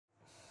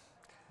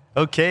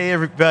Okay,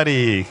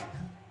 everybody,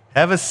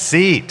 have a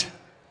seat.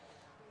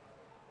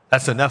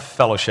 That's enough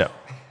fellowship.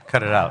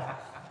 Cut it out.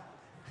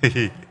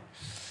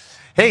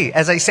 Hey,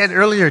 as I said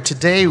earlier,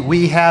 today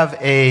we have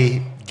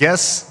a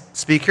guest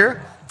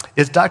speaker.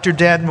 It's Dr.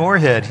 Dan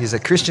Morehead. He's a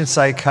Christian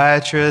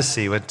psychiatrist.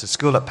 He went to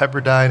school at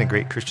Pepperdine, a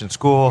great Christian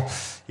school.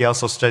 He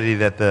also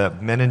studied at the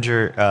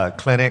Menninger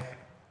Clinic.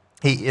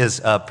 He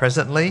is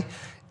presently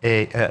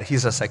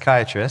he's a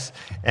psychiatrist,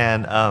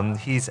 and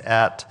he's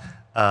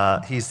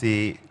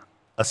the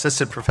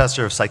assistant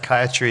professor of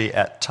psychiatry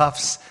at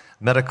Tufts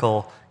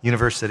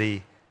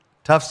University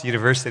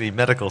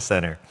Medical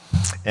Center,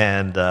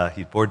 and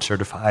he's board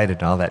certified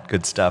and all that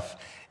good stuff.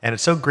 And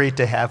it's so great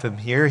to have him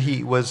here.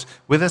 He was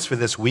with us for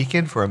this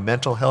weekend for a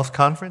mental health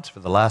conference for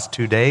the last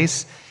 2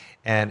 days,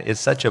 and it's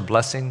such a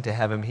blessing to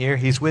have him here.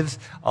 He's with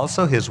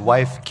also his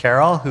wife,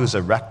 Carol, who's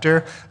a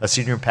rector, a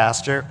senior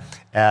pastor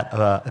at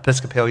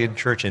Episcopalian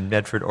Church in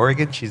Medford,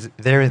 Oregon. She's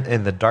there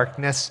in the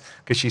darkness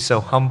because she's so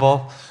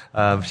humble.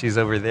 She's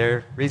over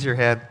there. Raise your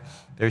hand.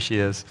 There she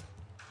is.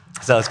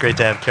 So it's great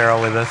to have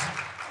Carol with us.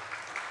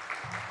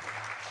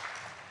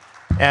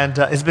 And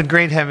it's been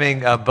great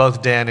having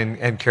both Dan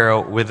and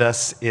Carol with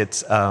us.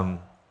 He's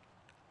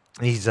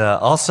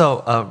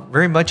also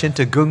very much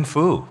into Kung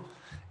Fu,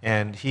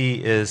 and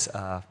he is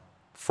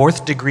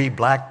 4th degree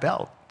black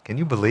belt. Can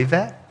you believe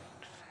that?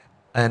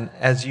 And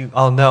as you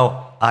all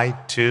know, I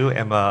too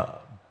am a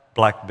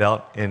black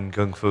belt in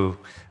Kung Fu,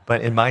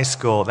 but in my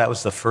school that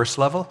was the first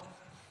level,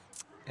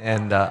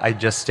 and I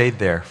just stayed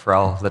there for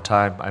all the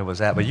time I was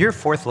at. But you're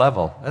 4th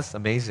level. That's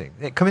amazing.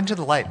 Hey, come into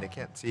the light. They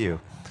can't see you.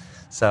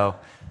 So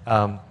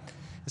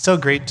it's so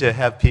great to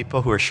have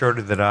people who are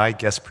shorter than I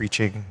guest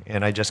preaching,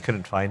 and I just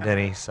couldn't find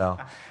any. So,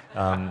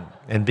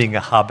 and being a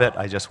hobbit,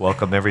 I just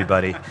welcome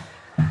everybody.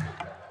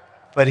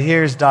 But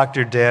here's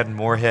Dr. Dan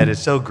Morehead.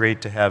 It's so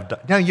great to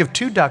have. Now you have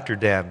 2 Dr.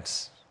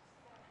 Dans.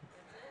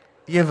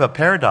 You have a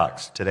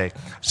paradox today.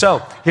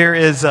 So here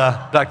is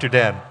Dr.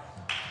 Dan.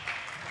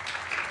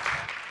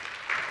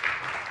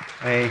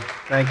 Hey,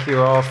 thank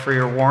you all for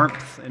your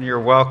warmth and your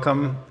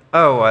welcome.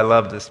 Oh, I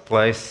love this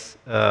place.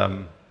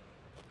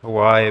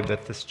 Hawaii,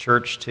 but this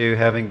church too,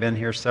 having been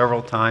here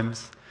several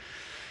times.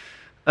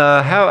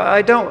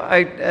 I don't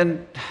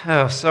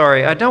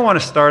want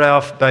to start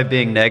off by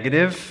being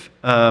negative,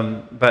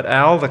 but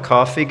Al, the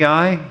coffee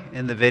guy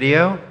in the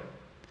video,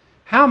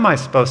 how am I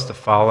supposed to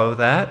follow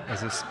that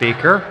as a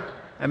speaker?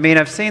 I mean,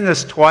 I've seen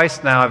this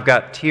twice now. I've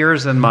got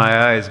tears in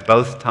my eyes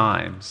both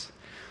times.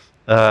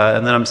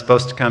 And then I'm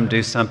supposed to come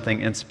do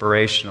something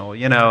inspirational,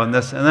 and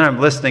then I'm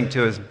listening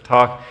to his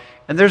talk.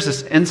 And there's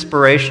this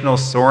inspirational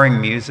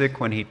soaring music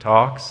when he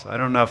talks. I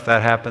don't know if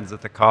that happens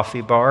at the coffee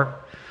bar.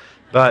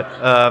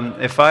 But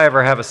if I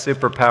ever have a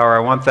superpower, I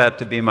want that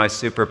to be my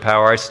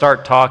superpower. I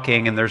start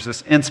talking and there's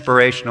this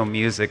inspirational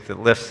music that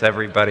lifts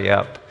everybody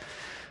up.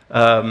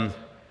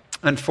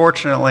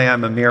 Unfortunately,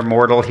 I'm a mere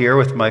mortal here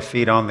with my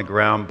feet on the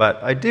ground.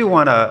 But I do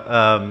want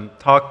to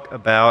talk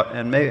about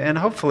and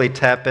hopefully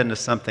tap into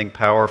something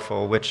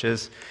powerful, which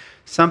is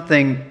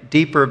something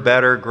deeper,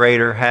 better,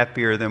 greater,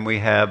 happier than we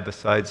have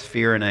besides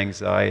fear and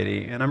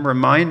anxiety. And I'm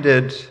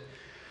reminded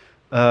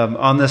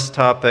on this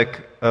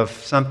topic of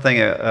something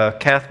a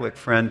Catholic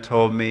friend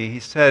told me. He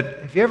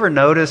said, have you ever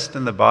noticed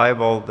in the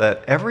Bible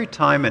that every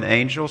time an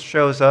angel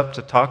shows up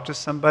to talk to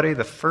somebody,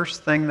 the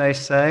first thing they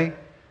say,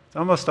 it's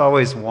almost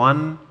always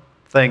one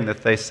thing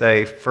that they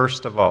say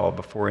first of all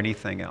before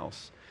anything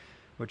else,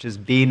 which is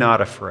be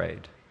not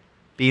afraid.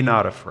 Be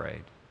not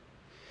afraid.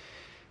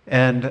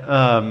 And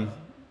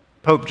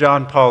Pope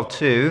John Paul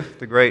II,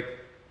 the great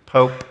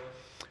Pope,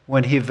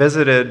 when he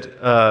visited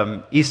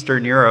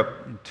Eastern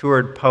Europe and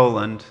toured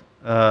Poland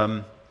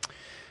and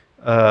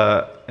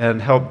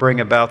helped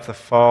bring about the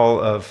fall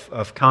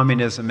of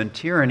communism and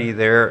tyranny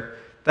there,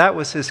 that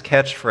was his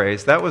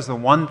catchphrase. That was the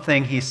one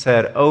thing he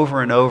said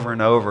over and over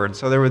and over. And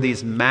so there were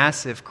these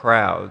massive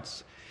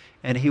crowds,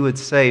 and he would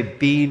say,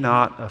 be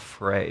not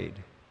afraid.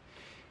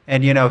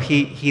 And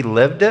he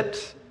lived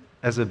it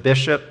as a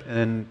bishop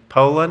in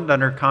Poland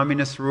under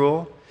communist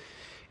rule.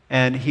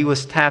 And he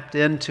was tapped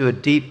into a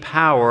deep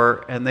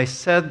power, and they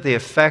said the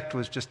effect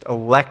was just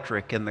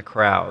electric in the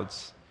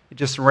crowds. It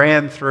just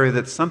ran through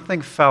that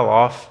something fell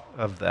off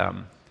of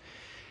them,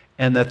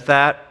 and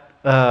that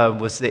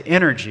was the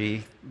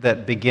energy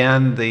that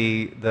began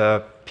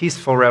the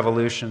peaceful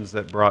revolutions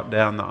that brought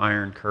down the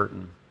Iron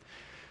Curtain.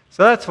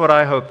 So that's what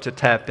I hope to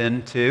tap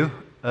into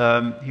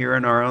here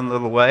in our own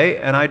little way.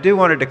 And I do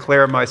want to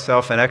declare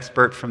myself an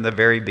expert from the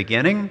very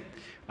beginning.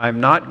 I'm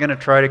not going to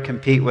try to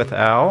compete with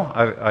Al.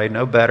 I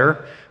know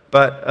better.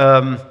 But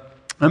I'm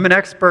an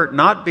expert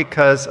not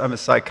because I'm a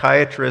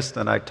psychiatrist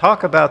and I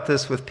talk about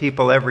this with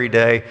people every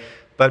day,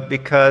 but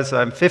because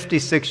I'm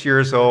 56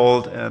 years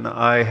old and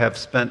I have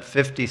spent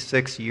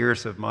 56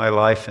 years of my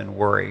life in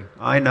worry.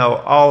 I know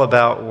all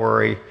about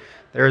worry.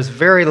 There's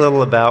very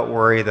little about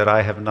worry that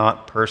I have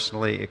not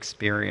personally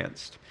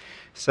experienced.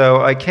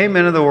 So I came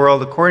into the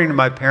world, according to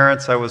my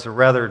parents, I was a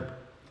rather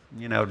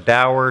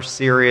dour,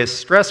 serious,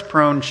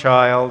 stress-prone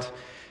child.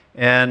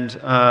 And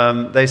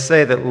they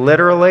say that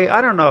literally,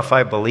 I don't know if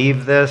I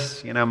believe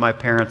this, you know, my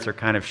parents are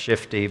kind of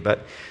shifty, but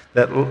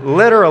that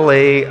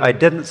literally I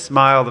didn't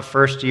smile the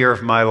first year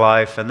of my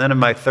life, and then in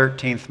my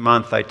 13th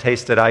month I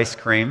tasted ice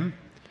cream.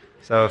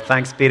 So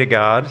thanks be to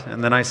God,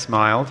 and then I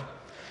smiled.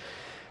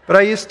 But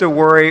I used to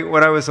worry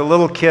when I was a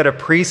little kid, a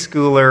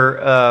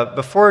preschooler,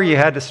 before you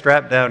had to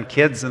strap down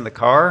kids in the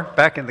car,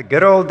 back in the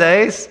good old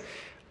days,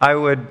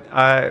 none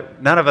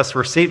of us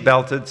were seat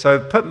belted, so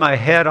I'd put my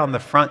head on the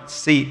front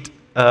seat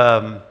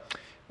where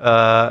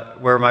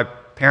my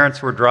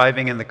parents were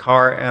driving in the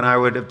car, and I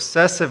would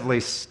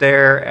obsessively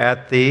stare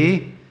at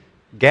the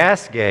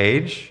gas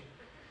gauge,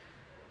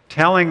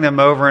 telling them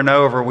over and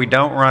over, we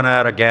don't run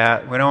out of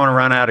gas, we don't want to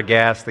run out of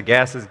gas, the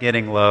gas is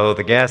getting low,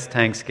 the gas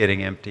tank's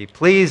getting empty,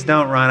 please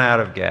don't run out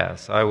of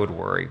gas. I would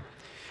worry.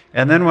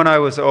 And then when I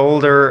was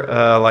older,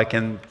 like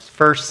in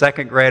first,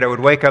 second grade, I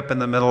would wake up in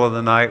the middle of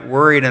the night,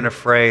 worried and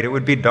afraid. It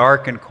would be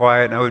dark and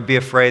quiet, and I would be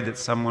afraid that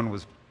someone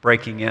was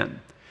breaking in.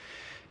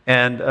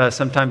 And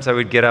sometimes I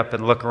would get up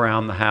and look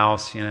around the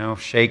house, you know,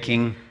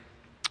 shaking.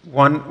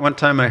 One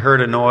time I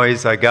heard a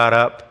noise, I got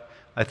up.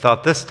 I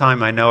thought, this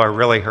time I know I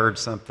really heard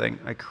something.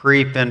 I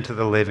creep into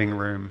the living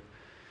room.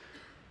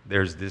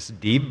 There's this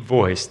deep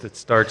voice that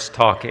starts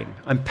talking.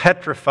 I'm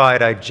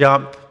petrified, I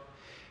jump.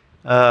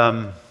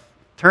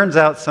 Turns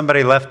out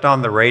somebody left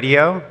on the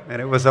radio,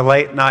 and it was a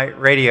late night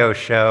radio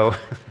show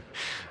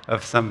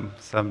of some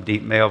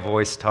deep male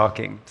voice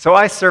talking. So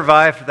I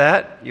survived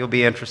that, you'll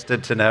be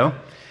interested to know.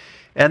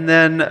 And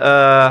then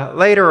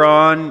later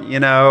on, you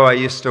know, I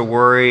used to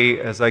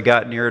worry as I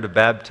got near to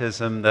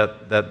baptism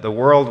that the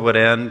world would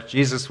end,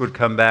 Jesus would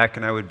come back,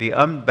 and I would be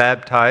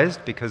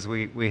unbaptized because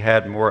we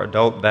had more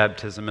adult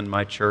baptism in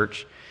my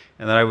church,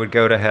 and that I would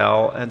go to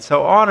hell. And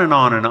so on and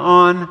on and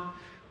on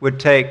would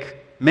take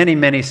many,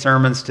 many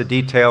sermons to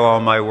detail all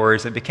my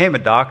worries. I became a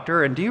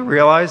doctor, and do you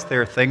realize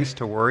there are things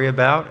to worry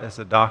about as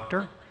a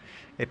doctor?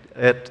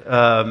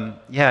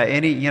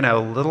 Any, you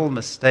know, little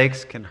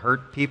mistakes can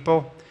hurt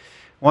people.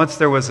 Once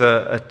there was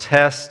a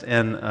test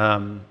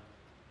in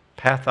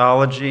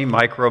pathology,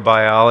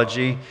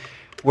 microbiology,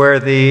 where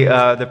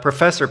the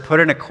professor put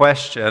in a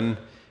question,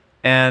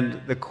 and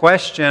the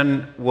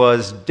question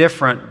was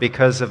different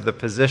because of the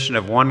position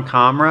of one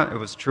comma. It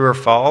was true or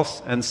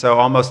false, and so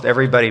almost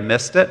everybody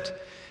missed it.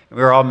 We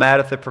were all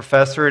mad at the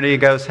professor, and he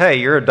goes, hey,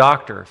 you're a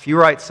doctor. If you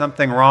write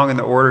something wrong in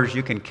the orders,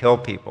 you can kill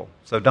people,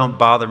 so don't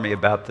bother me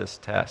about this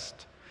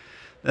test.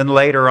 Then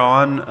later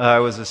on, I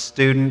was a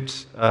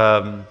student,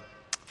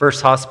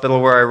 first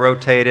hospital where I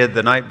rotated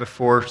the night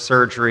before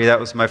surgery. That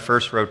was my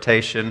first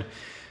rotation.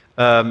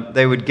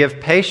 They would give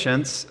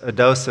patients a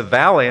dose of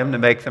Valium to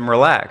make them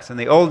relax. In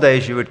the old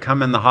days, you would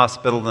come in the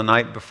hospital the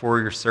night before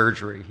your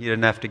surgery. You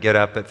didn't have to get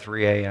up at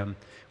 3 a.m.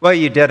 Well,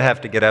 you did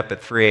have to get up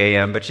at 3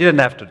 a.m., but you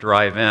didn't have to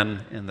drive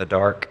in the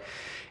dark.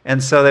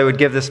 And so they would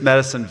give this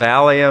medicine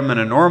Valium, and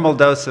a normal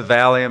dose of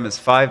Valium is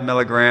 5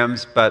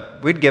 milligrams,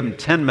 but we'd give them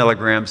 10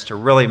 milligrams to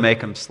really make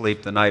them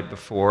sleep the night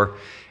before.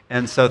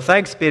 And so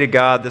thanks be to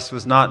God, this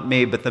was not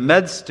me, but the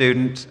med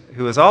student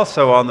who was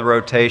also on the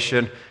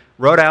rotation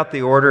wrote out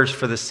the orders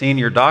for the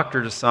senior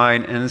doctor to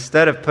sign, and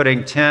instead of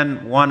putting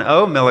 10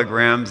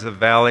 milligrams of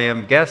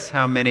Valium, guess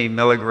how many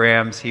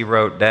milligrams he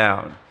wrote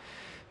down?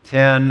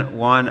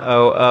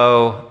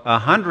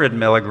 100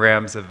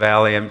 milligrams of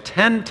Valium,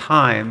 10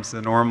 times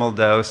the normal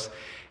dose.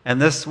 And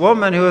this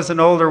woman, who was an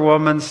older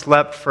woman,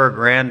 slept for a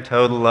grand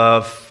total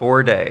of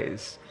 4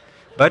 days.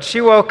 But she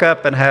woke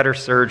up and had her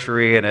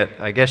surgery, and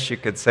I guess you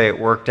could say it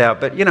worked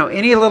out. But, you know,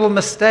 any little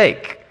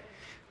mistake,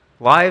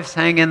 lives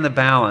hang in the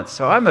balance.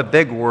 So I'm a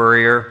big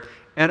worrier,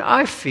 and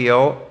I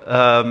feel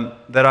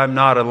that I'm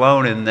not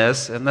alone in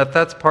this, and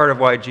that's part of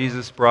why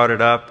Jesus brought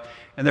it up.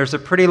 And there's a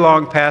pretty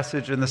long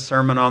passage in the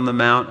Sermon on the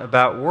Mount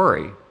about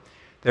worry.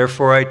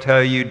 Therefore I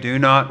tell you, do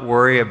not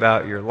worry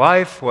about your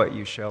life, what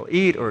you shall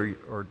eat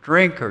or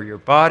drink, or your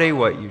body,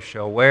 what you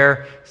shall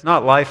wear. Is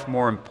not life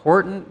more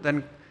important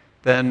than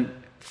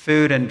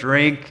food and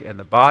drink, and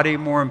the body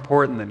more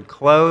important than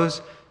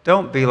clothes?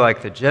 Don't be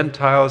like the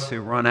Gentiles who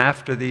run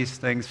after these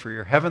things, for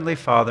your heavenly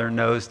Father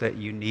knows that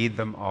you need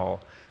them all.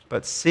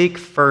 But seek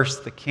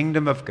first the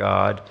kingdom of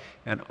God,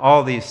 and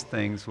all these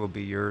things will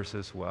be yours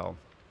as well.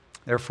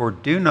 Therefore,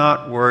 do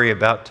not worry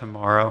about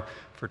tomorrow,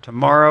 for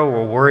tomorrow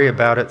will worry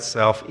about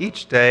itself.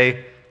 Each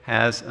day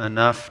has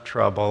enough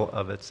trouble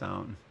of its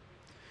own.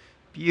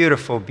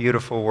 Beautiful,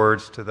 beautiful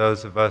words to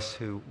those of us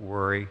who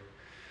worry.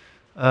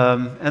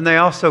 And they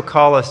also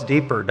call us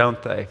deeper,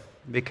 don't they?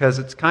 Because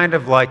it's kind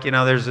of like, you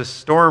know, there's a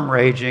storm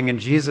raging, and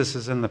Jesus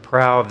is in the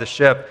prow of the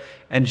ship.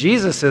 And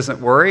Jesus isn't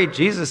worried,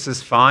 Jesus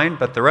is fine,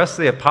 but the rest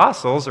of the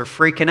apostles are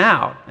freaking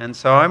out. And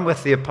so I'm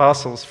with the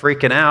apostles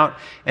freaking out,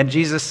 and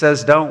Jesus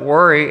says, don't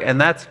worry, and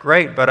that's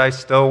great, but I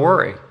still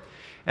worry.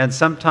 And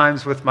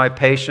sometimes with my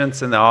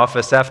patients in the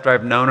office, after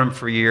I've known them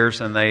for years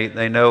and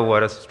they know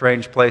what a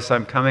strange place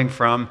I'm coming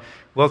from,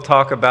 we'll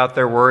talk about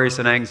their worries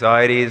and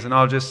anxieties, and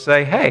I'll just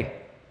say, hey,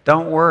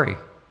 don't worry,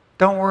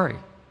 don't worry.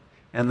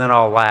 And then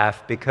I'll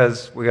laugh,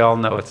 because we all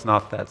know it's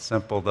not that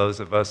simple, those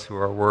of us who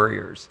are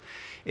worriers.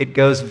 It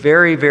goes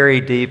very, very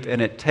deep,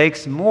 and it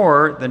takes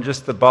more than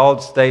just the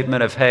bald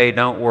statement of, hey,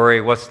 don't worry,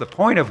 what's the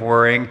point of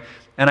worrying?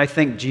 And I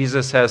think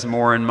Jesus has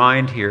more in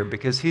mind here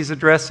because he's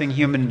addressing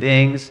human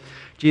beings.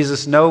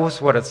 Jesus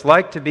knows what it's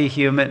like to be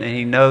human, and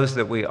he knows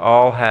that we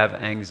all have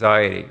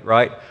anxiety,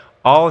 right?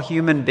 All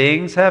human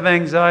beings have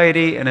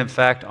anxiety, and in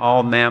fact,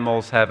 all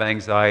mammals have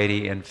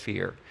anxiety and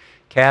fear.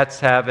 Cats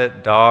have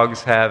it,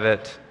 dogs have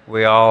it,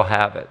 we all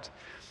have it.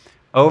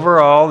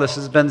 Overall, this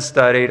has been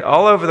studied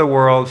all over the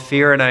world.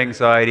 Fear and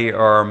anxiety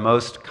are our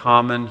most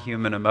common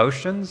human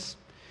emotions.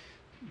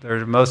 They're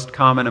the most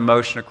common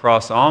emotion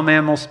across all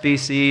mammal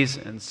species,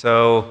 and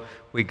so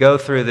we go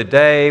through the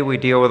day, we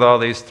deal with all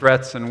these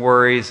threats and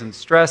worries and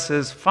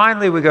stresses.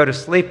 Finally, we go to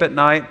sleep at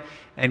night,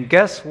 and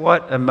guess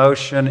what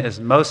emotion is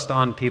most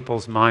on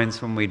people's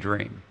minds when we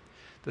dream?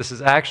 This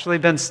has actually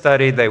been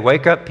studied. They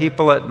wake up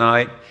people at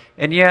night,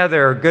 and yeah,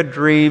 there are good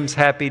dreams,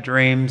 happy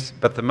dreams,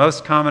 but the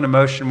most common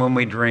emotion when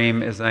we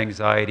dream is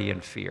anxiety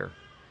and fear.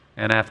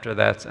 And after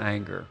that's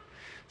anger.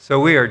 So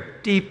we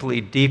are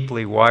deeply,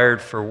 deeply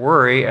wired for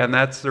worry, and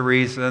that's the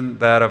reason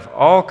that of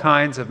all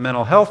kinds of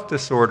mental health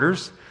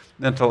disorders,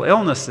 mental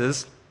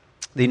illnesses,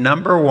 the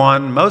number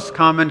one most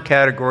common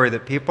category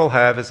that people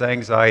have is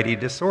anxiety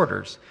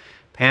disorders.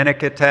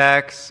 Panic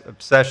attacks,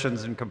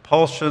 obsessions and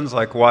compulsions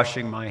like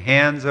washing my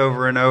hands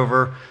over and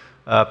over,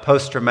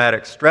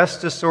 post-traumatic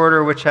stress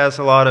disorder, which has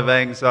a lot of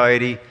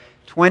anxiety.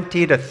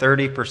 20 to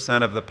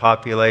 30% of the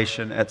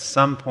population at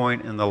some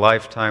point in the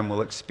lifetime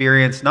will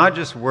experience not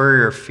just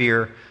worry or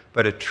fear,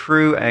 but a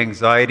true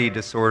anxiety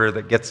disorder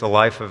that gets a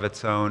life of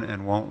its own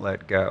and won't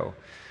let go.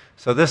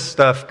 So this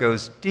stuff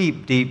goes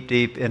deep, deep,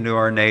 deep into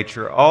our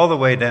nature, all the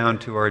way down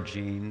to our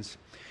genes.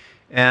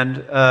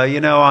 And,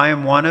 I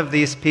am one of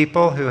these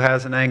people who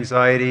has an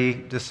anxiety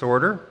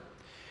disorder.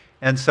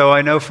 And so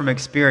I know from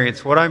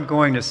experience what I'm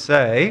going to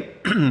say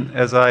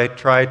as I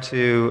try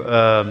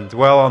to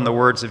dwell on the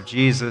words of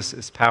Jesus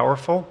is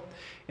powerful.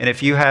 And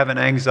if you have an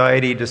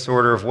anxiety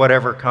disorder of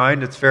whatever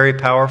kind, it's very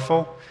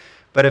powerful.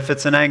 But if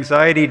it's an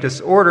anxiety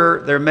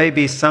disorder, there may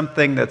be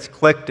something that's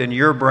clicked in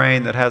your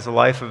brain that has a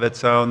life of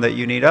its own that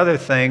you need other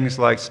things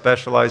like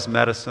specialized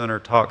medicine or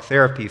talk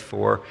therapy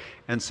for.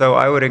 And so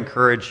I would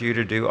encourage you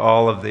to do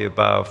all of the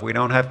above. We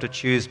don't have to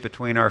choose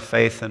between our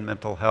faith and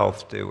mental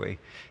health, do we?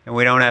 And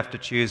we don't have to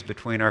choose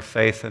between our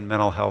faith and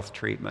mental health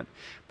treatment.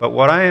 But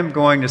what I am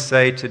going to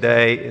say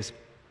today is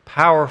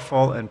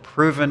powerful and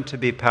proven to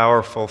be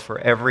powerful for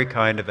every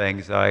kind of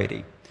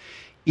anxiety.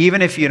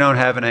 Even if you don't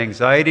have an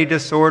anxiety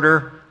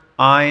disorder,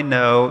 I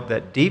know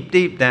that deep,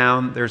 deep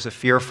down, there's a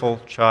fearful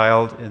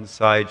child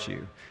inside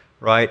you,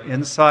 right?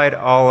 Inside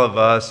all of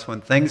us,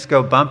 when things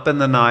go bump in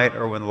the night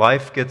or when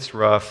life gets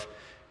rough,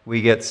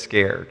 we get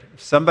scared.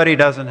 If somebody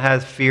doesn't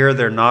have fear,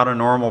 they're not a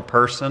normal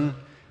person.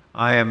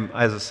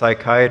 As a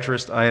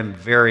psychiatrist, I am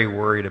very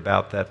worried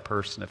about that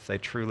person if they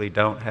truly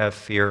don't have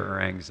fear or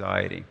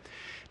anxiety.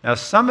 Now,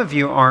 some of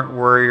you aren't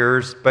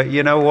worriers, but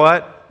you know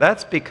what?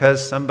 That's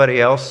because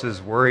somebody else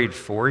is worried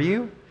for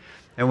you.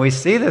 And we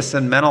see this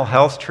in mental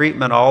health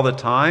treatment all the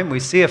time. We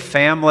see a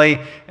family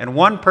and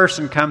one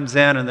person comes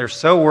in and they're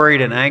so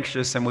worried and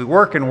anxious, and we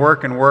work and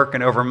work and work,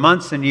 and over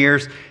months and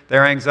years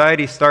their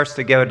anxiety starts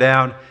to go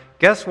down.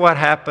 Guess what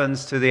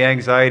happens to the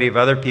anxiety of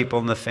other people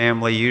in the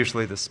family,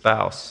 usually the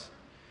spouse?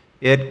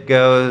 It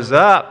goes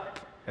up.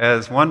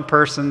 As one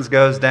person's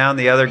goes down,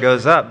 the other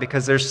goes up,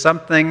 because there's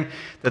something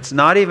that's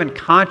not even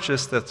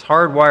conscious that's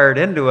hardwired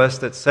into us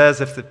that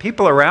says if the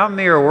people around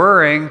me are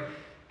worrying,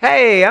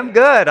 hey, I'm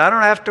good. I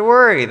don't have to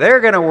worry. They're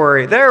going to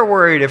worry. They're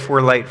worried if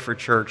we're late for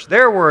church.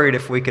 They're worried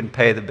if we can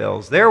pay the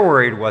bills. They're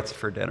worried what's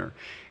for dinner.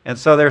 And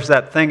so there's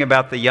that thing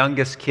about the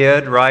youngest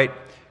kid, right?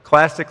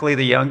 Classically,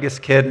 the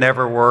youngest kid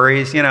never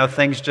worries. You know,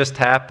 things just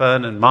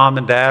happen, and mom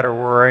and dad are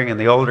worrying, and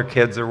the older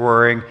kids are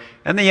worrying,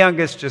 and the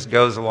youngest just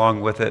goes along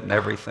with it, and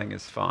everything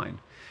is fine.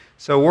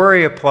 So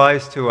worry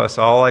applies to us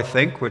all, I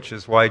think, which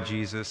is why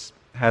Jesus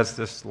has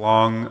this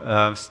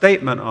long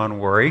statement on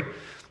worry.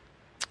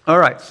 All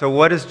right, so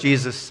what is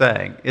Jesus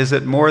saying? Is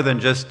it more than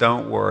just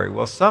don't worry?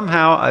 Well,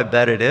 somehow I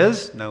bet it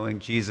is, knowing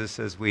Jesus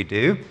as we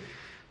do.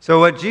 So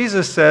what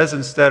Jesus says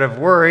instead of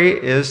worry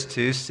is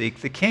to seek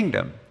the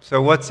kingdom. So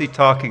what's he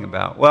talking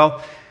about?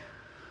 Well,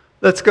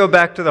 let's go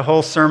back to the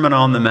whole Sermon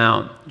on the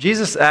Mount.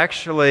 Jesus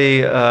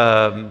actually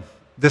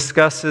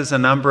discusses a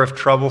number of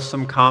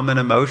troublesome common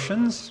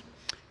emotions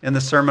in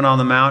the Sermon on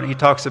the Mount. He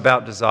talks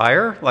about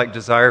desire, like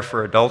desire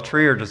for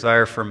adultery or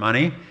desire for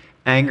money.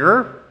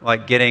 Anger,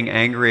 like getting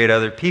angry at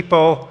other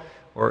people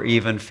or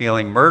even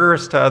feeling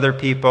murderous to other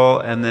people.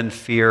 And then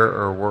fear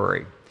or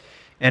worry.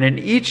 And in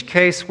each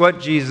case, what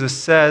Jesus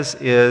says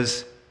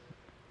is,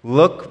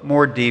 look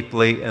more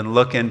deeply and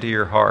look into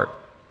your heart,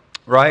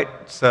 right?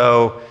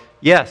 So,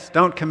 yes,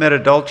 don't commit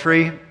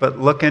adultery, but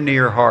look into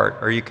your heart.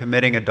 Are you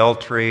committing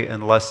adultery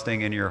and lusting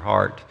in your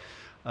heart?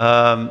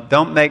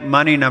 Don't make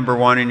money number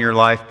one in your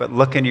life, but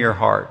look into your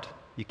heart.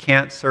 You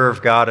can't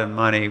serve God and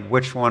money.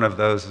 Which one of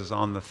those is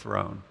on the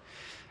throne?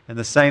 And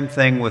the same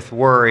thing with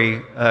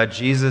worry.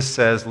 Jesus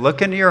says,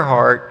 look into your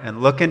heart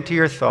and look into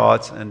your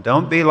thoughts, and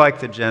don't be like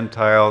the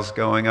Gentiles,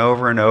 going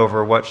over and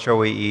over, what shall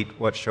we eat,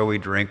 what shall we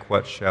drink,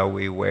 what shall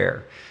we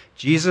wear?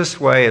 Jesus'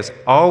 way is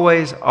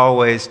always,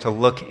 always to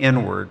look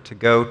inward, to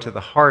go to the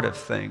heart of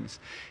things.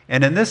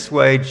 And in this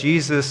way,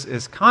 Jesus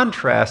is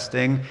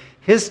contrasting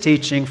his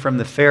teaching from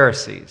the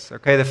Pharisees.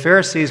 Okay, the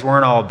Pharisees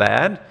weren't all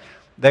bad.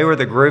 They were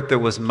the group that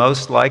was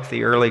most like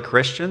the early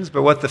Christians.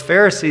 But what the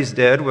Pharisees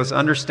did was,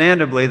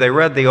 understandably, they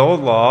read the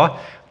old law,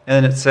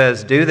 and it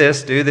says, do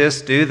this, do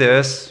this, do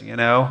this,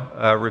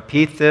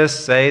 repeat this,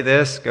 say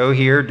this, go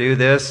here, do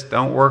this,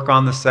 don't work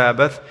on the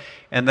Sabbath.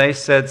 And they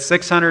said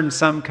 600 and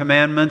some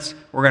commandments,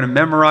 we're going to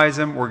memorize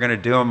them, we're going to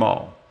do them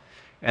all.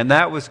 And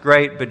that was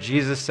great, but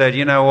Jesus said,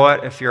 you know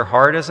what, if your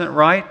heart isn't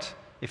right,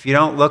 if you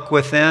don't look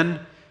within,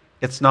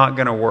 it's not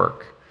going to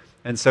work.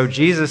 And so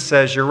Jesus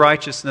says your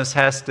righteousness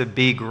has to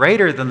be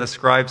greater than the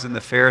scribes and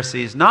the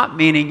Pharisees, not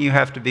meaning you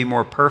have to be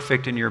more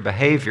perfect in your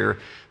behavior,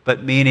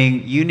 but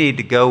meaning you need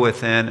to go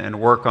within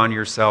and work on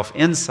yourself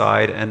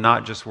inside and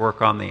not just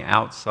work on the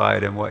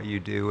outside and what you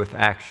do with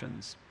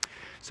actions.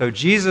 So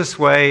Jesus'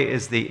 way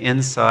is the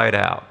inside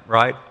out,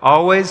 right?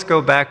 Always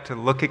go back to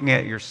looking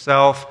at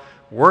yourself,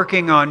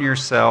 working on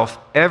yourself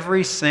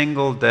every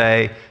single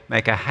day.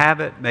 Make a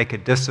habit, make a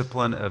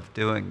discipline of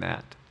doing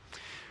that.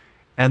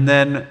 And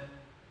then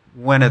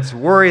when it's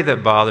worry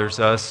that bothers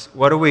us,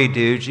 what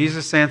do?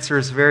 Jesus' answer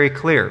is very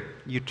clear.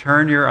 You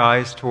turn your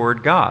eyes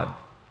toward God.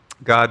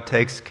 God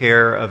takes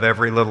care of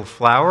every little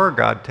flower.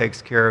 God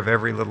takes care of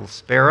every little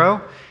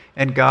sparrow.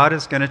 And God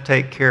is going to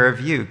take care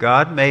of you.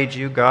 God made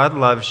you, God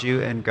loves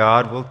you, and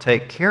God will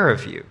take care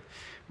of you.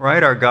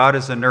 Right? Our God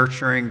is a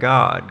nurturing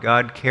God.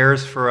 God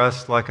cares for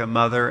us like a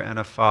mother and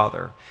a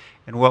father.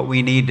 And what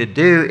we need to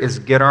do is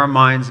get our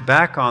minds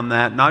back on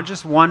that, not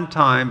just one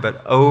time,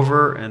 but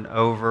over and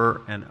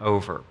over and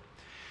over.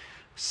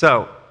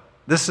 So,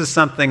 this is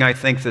something I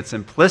think that's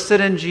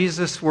implicit in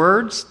Jesus'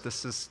 words.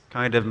 This is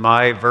kind of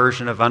my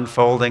version of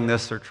unfolding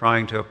this or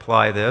trying to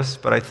apply this,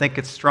 but I think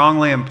it's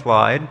strongly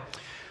implied.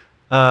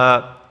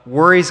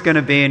 Worry's going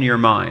to be in your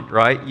mind,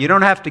 right? You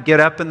don't have to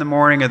get up in the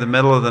morning or the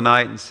middle of the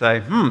night and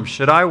say,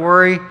 should I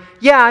worry?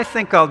 Yeah, I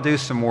think I'll do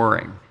some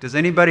worrying. Does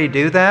anybody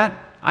do that?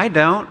 I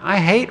don't. I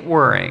hate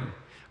worrying.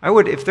 I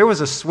would, if there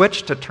was a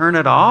switch to turn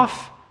it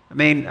off,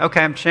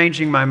 okay, I'm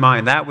changing my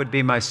mind. That would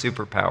be my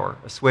superpower,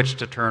 a switch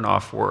to turn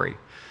off worry.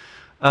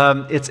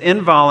 It's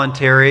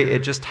involuntary. It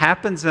just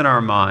happens in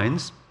our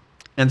minds.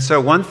 And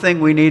so one thing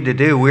we need to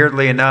do,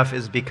 weirdly enough,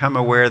 is become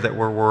aware that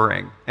we're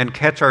worrying and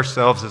catch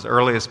ourselves as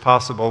early as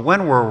possible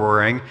when we're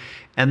worrying,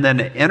 and then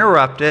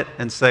interrupt it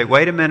and say,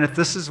 wait a minute,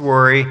 this is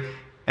worry,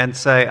 and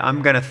say,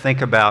 I'm going to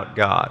think about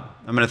God.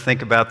 I'm going to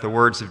think about the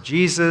words of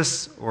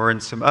Jesus, or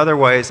in some other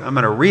ways, I'm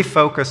going to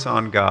refocus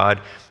on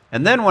God.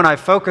 And then when I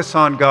focus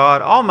on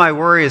God, all my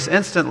worry is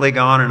instantly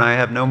gone and I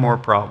have no more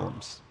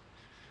problems.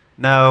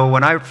 No,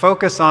 when I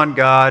focus on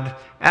God,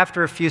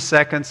 after a few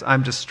seconds,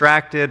 I'm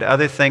distracted,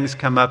 other things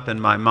come up in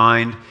my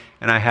mind,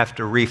 and I have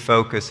to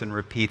refocus and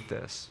repeat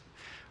this.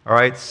 All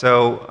right,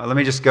 so let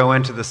me just go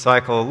into the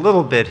cycle a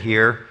little bit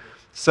here.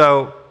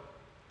 So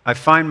I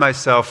find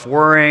myself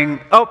worrying.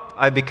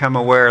 I become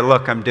aware,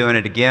 look, I'm doing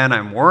it again.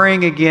 I'm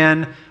worrying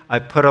again. I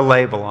put a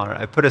label on it.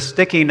 I put a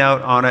sticky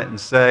note on it and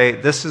say,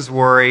 this is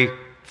worry,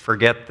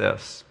 forget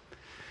this.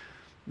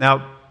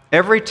 Now,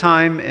 every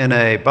time in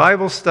a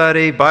Bible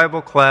study,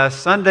 Bible class,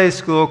 Sunday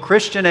school,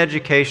 Christian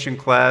education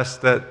class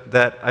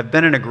that I've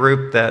been in a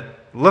group that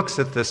looks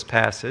at this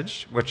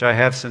passage, which I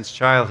have since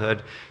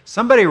childhood,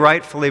 somebody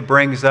rightfully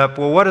brings up,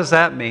 well, what does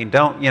that mean?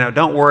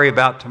 Don't worry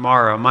about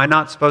tomorrow. Am I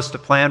not supposed to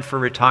plan for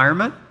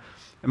retirement?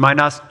 Am I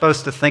not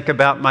supposed to think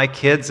about my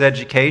kids'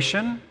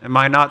 education? Am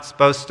I not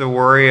supposed to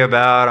worry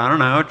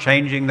about,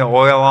 changing the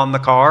oil on the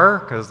car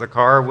because the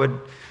car would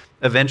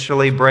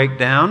eventually break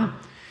down?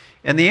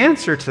 And the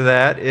answer to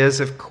that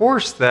is, of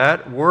course,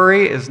 that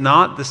worry is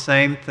not the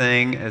same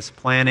thing as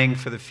planning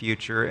for the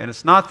future, and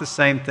it's not the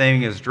same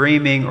thing as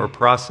dreaming or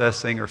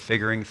processing or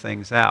figuring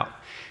things out.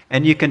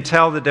 And you can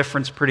tell the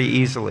difference pretty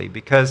easily,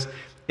 because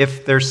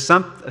if there's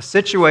a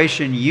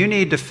situation you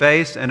need to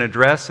face and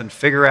address and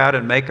figure out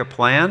and make a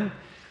plan,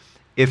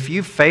 if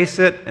you face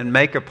it and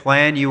make a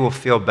plan, you will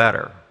feel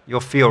better.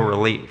 You'll feel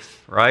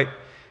relief, right?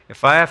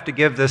 If I have to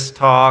give this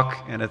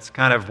talk and it's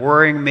kind of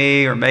worrying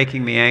me or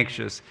making me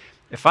anxious,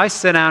 if I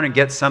sit down and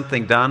get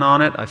something done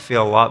on it, I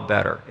feel a lot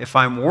better. If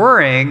I'm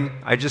worrying,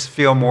 I just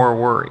feel more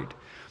worried,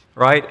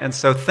 right? And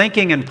so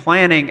thinking and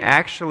planning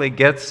actually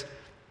gets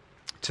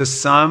to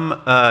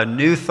some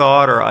new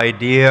thought or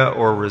idea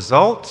or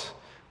result,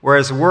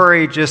 whereas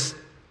worry just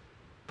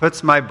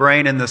puts my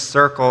brain in this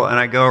circle and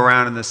I go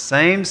around in the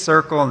same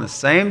circle and the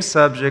same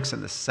subjects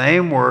and the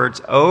same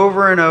words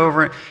over and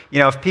over.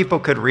 If people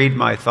could read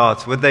my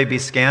thoughts, would they be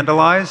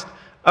scandalized?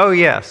 Oh,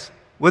 yes.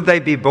 Would they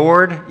be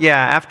bored? Yeah,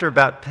 after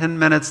about 10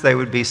 minutes, they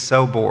would be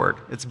so bored.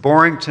 It's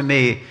boring to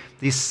me.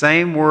 These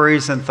same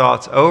worries and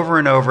thoughts over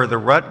and over. The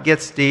rut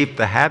gets deep.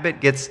 The habit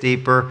gets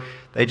deeper.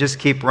 They just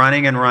keep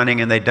running and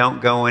running and they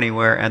don't go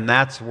anywhere, and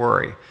that's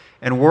worry.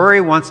 And worry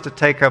wants to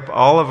take up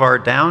all of our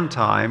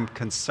downtime,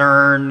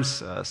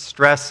 concerns,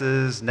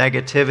 stresses,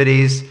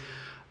 negativities.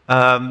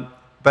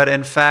 But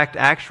in fact,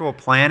 actual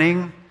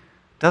planning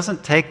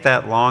doesn't take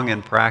that long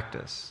in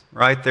practice,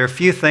 right? There are a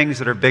few things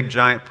that are big,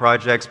 giant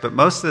projects, but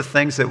most of the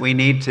things that we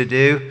need to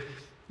do,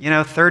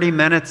 30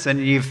 minutes and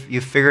you've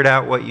figured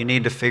out what you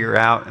need to figure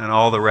out, and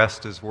all the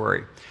rest is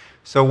worry.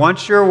 So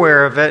once you're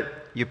aware of it,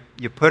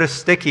 you put a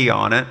sticky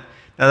on it.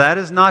 Now, that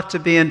is not to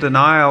be in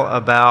denial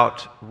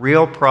about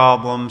real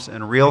problems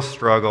and real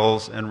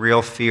struggles and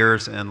real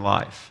fears in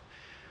life.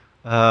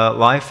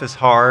 Life is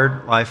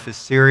hard, life is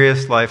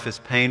serious, life is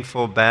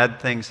painful, bad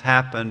things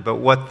happen, but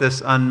what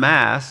this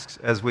unmasks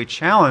as we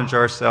challenge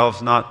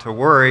ourselves not to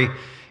worry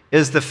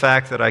is the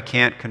fact that I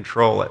can't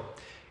control it.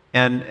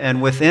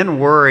 And within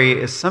worry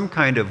is some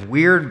kind of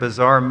weird,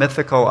 bizarre,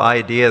 mythical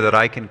idea that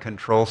I can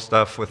control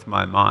stuff with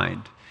my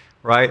mind.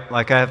 Right?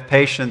 Like I have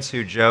patients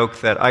who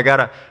joke that I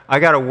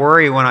gotta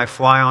worry when I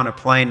fly on a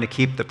plane to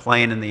keep the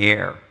plane in the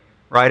air.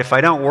 Right? If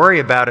I don't worry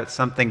about it,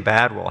 something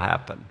bad will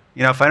happen.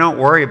 If I don't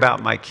worry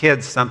about my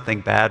kids,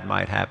 something bad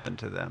might happen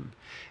to them.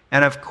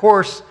 And of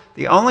course,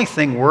 the only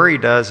thing worry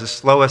does is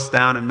slow us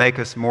down and make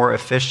us more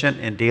efficient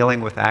in dealing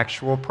with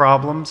actual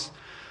problems.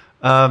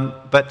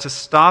 But to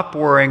stop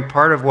worrying,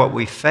 part of what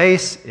we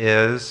face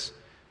is,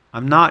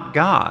 I'm not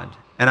God,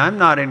 and I'm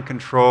not in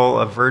control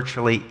of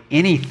virtually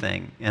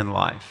anything in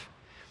life.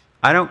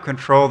 I don't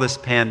control this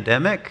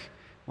pandemic.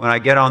 When I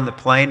get on the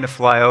plane to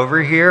fly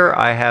over here,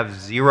 I have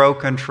zero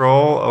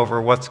control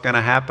over what's going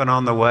to happen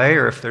on the way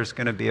or if there's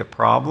going to be a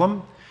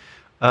problem.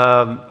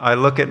 I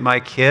look at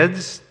my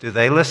kids. Do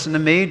they listen to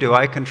me? Do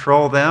I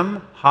control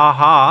them? Ha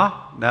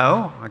ha.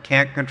 No, I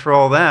can't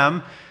control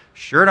them.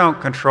 Sure don't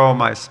control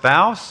my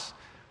spouse.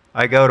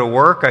 I go to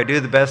work. I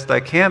do the best I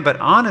can. But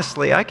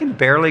honestly, I can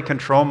barely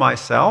control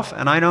myself,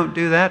 and I don't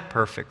do that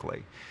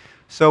perfectly.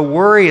 So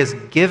worry is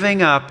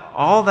giving up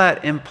all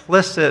that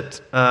implicit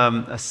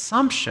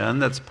assumption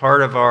that's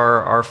part of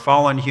our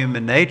fallen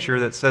human nature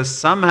that says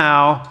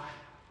somehow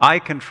I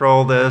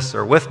control this,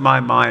 or with my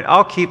mind,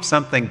 I'll keep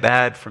something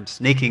bad from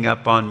sneaking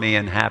up on me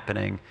and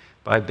happening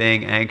by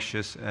being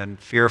anxious and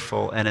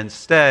fearful. And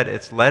instead,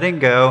 it's letting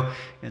go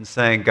and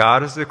saying,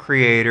 God is the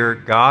creator,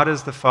 God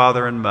is the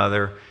father and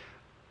mother.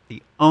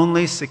 The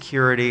only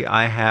security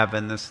I have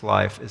in this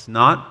life is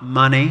not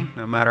money,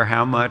 no matter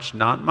how much,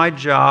 not my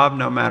job,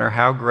 no matter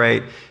how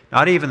great,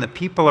 not even the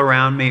people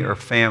around me or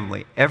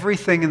family.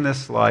 Everything in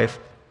this life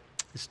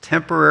is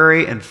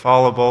temporary and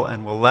fallible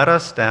and will let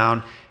us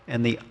down.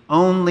 And the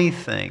only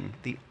thing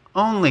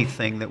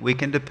that we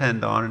can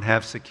depend on and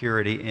have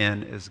security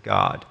in is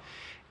God.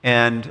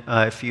 And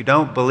if you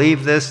don't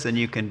believe this, then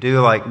you can do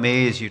like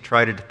me, as you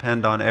try to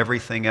depend on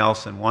everything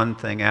else, and one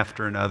thing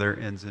after another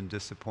ends in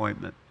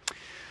disappointment.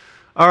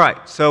 All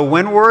right, so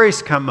when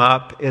worries come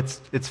up, it's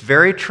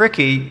very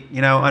tricky.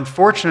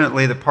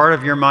 Unfortunately, the part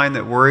of your mind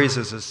that worries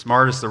is as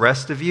smart as the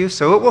rest of you,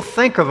 so it will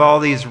think of all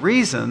these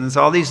reasons,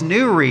 all these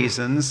new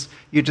reasons.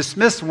 You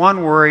dismiss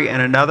one worry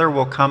and another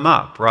will come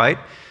up, right?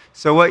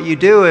 So what you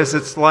do is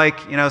it's like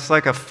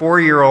a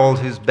 4-year-old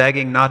who's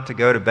begging not to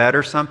go to bed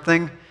or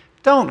something.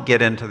 Don't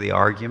get into the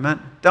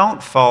argument.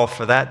 Don't fall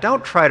for that.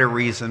 Don't try to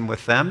reason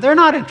with them. They're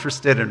not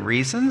interested in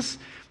reasons.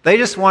 They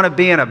just want to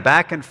be in a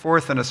back and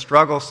forth and a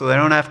struggle so they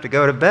don't have to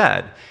go to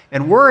bed.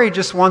 And worry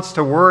just wants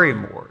to worry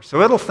more.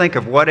 So it'll think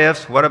of what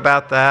ifs, what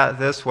about that,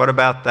 this, what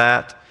about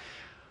that.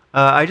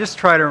 I just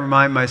try to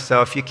remind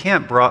myself, you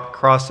can't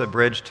cross a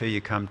bridge till you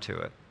come to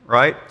it,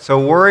 right?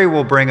 So worry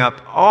will bring up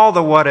all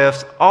the what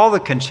ifs, all the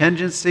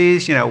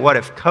contingencies. What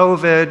if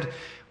COVID?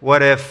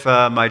 What if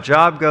my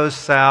job goes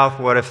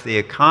south? What if the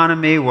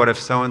economy? What if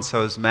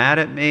so-and-so's mad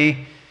at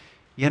me?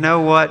 You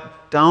know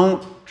what?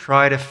 Don't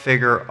try to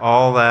figure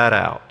all that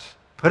out.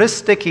 Put a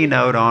sticky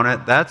note on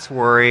it, that's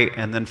worry,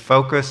 and then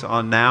focus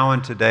on now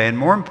and today, and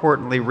more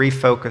importantly,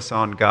 refocus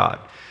on God.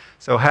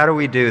 So how do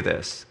we do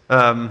this?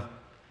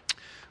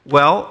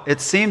 Well,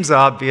 it seems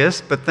obvious,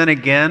 but then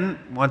again,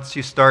 once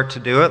you start to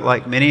do it,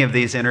 like many of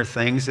these inner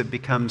things, it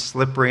becomes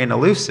slippery and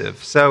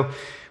elusive. So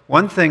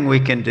one thing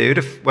we can do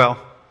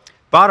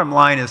bottom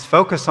line is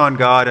focus on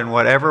God in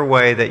whatever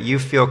way that you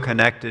feel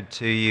connected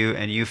to you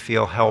and you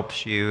feel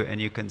helps you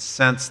and you can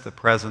sense the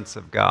presence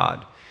of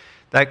God.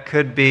 That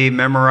could be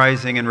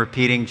memorizing and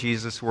repeating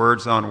Jesus'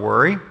 words on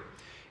worry.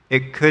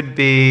 It could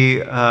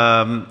be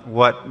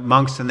what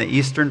monks in the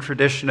Eastern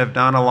tradition have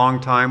done a long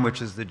time,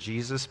 which is the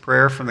Jesus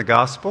prayer from the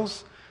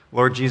Gospels.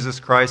 Lord Jesus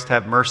Christ,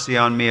 have mercy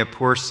on me, a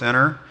poor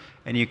sinner.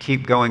 And you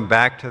keep going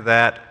back to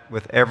that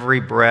with every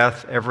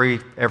breath,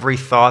 every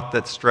thought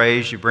that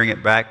strays, you bring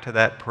it back to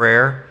that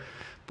prayer.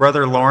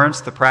 Brother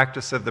Lawrence, the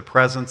practice of the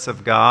presence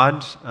of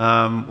God,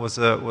 was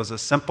a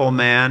simple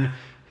man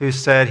who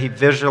said he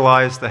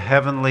visualized the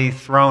heavenly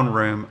throne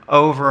room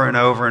over and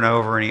over and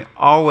over, and he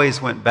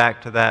always went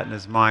back to that in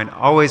his mind,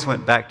 always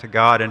went back to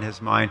God in his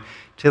mind,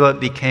 till it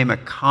became a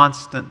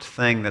constant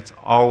thing that's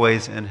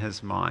always in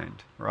his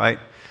mind, right?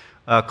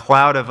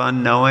 Cloud of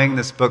Unknowing,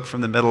 this book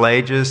from the Middle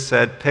Ages,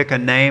 said, pick a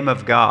name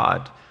of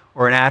God,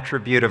 or an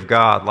attribute of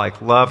God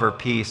like love or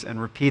peace,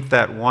 and repeat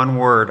that one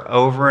word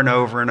over and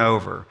over and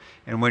over.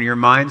 And when your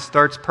mind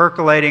starts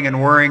percolating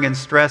and worrying and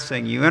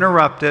stressing, you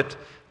interrupt it,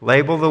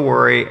 label the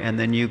worry, and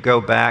then you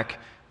go back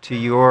to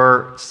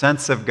your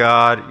sense of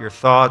God, your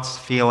thoughts,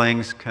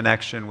 feelings,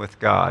 connection with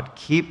God.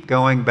 Keep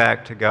going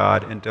back to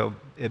God until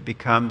it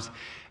becomes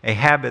a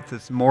habit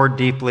that's more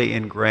deeply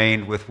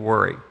ingrained with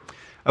worry.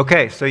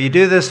 Okay, so you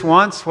do this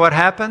once, what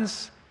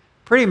happens?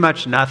 Pretty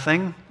much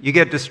nothing. You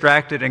get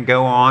distracted and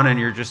go on, and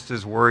you're just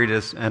as worried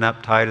and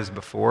uptight as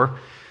before.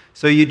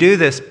 So you do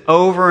this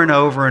over and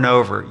over and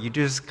over. You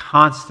just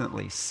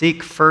constantly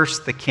seek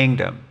first the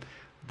kingdom.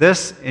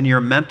 This in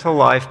your mental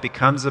life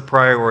becomes a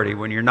priority.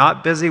 When you're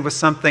not busy with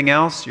something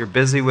else, you're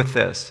busy with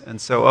this. And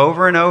so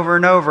over and over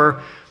and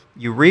over,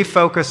 you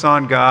refocus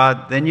on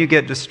God, then you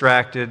get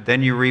distracted,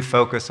 then you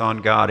refocus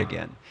on God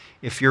again.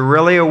 If you're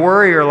really a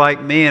worrier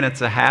like me and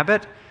it's a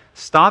habit,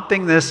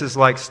 stopping this is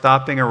like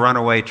stopping a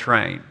runaway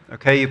train.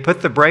 Okay, you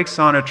put the brakes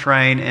on a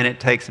train and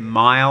it takes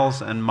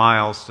miles and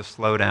miles to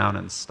slow down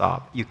and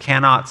stop. You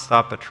cannot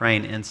stop a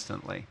train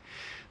instantly.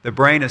 The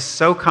brain is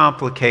so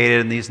complicated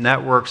and these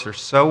networks are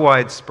so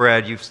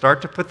widespread, you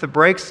start to put the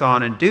brakes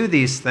on and do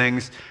these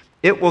things,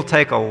 it will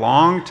take a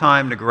long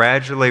time to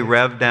gradually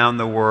rev down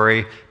the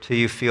worry till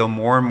you feel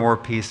more and more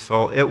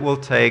peaceful. It will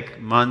take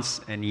months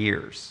and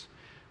years.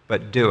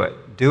 But do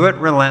it. Do it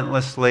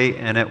relentlessly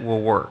and it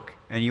will work.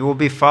 And you will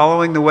be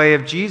following the way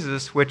of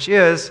Jesus, which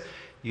is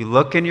you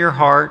look in your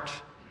heart,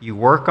 you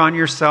work on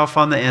yourself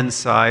on the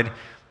inside,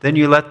 then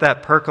you let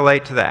that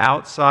percolate to the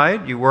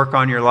outside. You work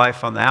on your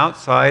life on the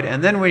outside.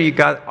 And then when you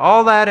got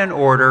all that in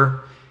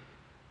order,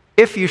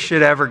 if you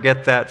should ever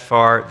get that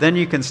far, then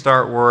you can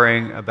start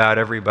worrying about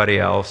everybody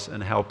else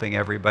and helping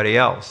everybody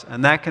else.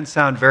 And that can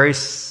sound very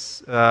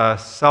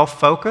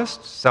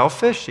self-focused,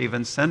 selfish,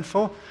 even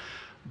sinful.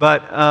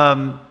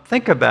 But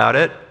think about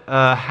it.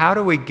 How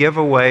do we give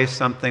away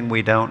something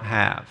we don't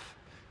have?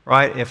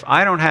 Right? If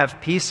I don't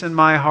have peace in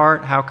my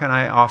heart, how can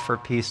I offer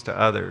peace to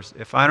others?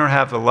 If I don't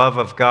have the love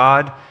of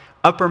God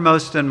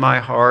uppermost in my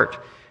heart,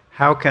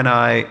 how can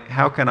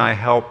I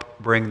help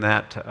bring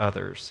that to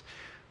others?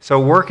 So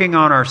working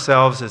on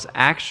ourselves is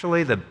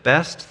actually the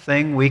best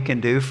thing we can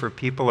do for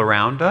people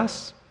around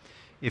us.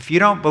 If you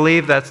don't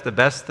believe that's the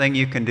best thing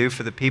you can do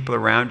for the people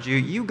around you,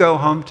 you go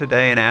home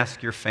today and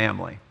ask your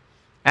family.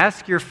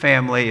 Ask your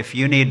family if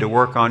you need to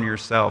work on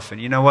yourself.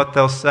 And you know what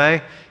they'll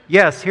say?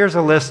 Yes, here's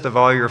a list of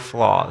all your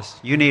flaws.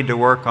 You need to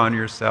work on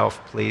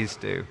yourself, please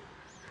do.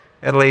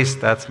 At least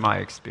that's my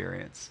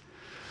experience.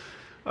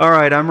 All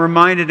right, I'm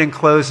reminded in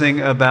closing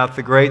about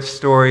the great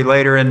story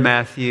later in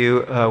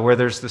Matthew where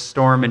there's the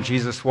storm and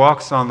Jesus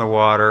walks on the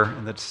water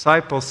and the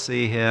disciples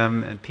see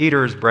him and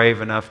Peter is brave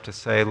enough to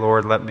say,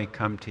 Lord, let me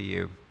come to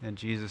you. And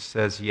Jesus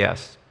says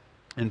yes.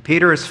 And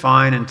Peter is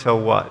fine until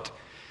what?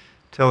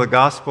 Till the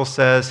gospel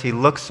says he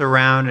looks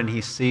around and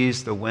he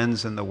sees the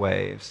winds and the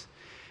waves.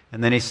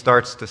 And then he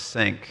starts to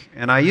sink.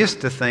 And I used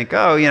to think,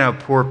 oh,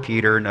 poor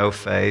Peter, no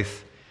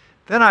faith.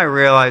 Then I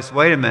realized,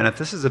 wait a minute,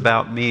 this is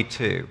about me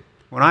too.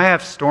 When I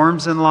have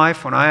storms in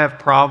life, when I have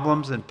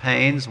problems and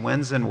pains,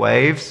 winds and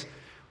waves,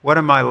 what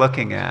am I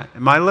looking at?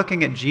 Am I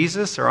looking at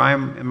Jesus or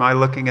am I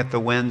looking at the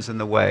winds and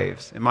the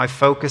waves? Am I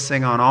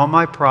focusing on all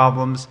my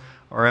problems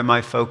or am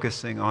I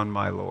focusing on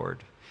my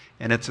Lord?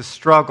 And it's a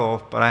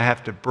struggle, but I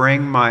have to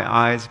bring my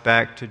eyes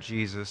back to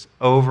Jesus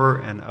over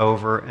and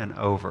over and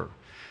over.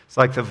 It's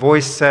like the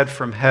voice said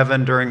from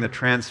heaven during the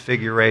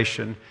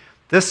transfiguration,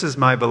 this is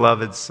my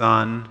beloved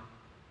Son.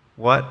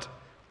 What?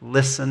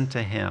 Listen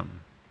to him.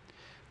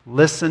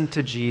 Listen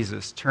to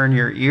Jesus. Turn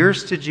your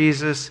ears to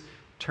Jesus.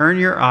 Turn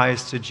your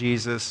eyes to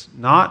Jesus.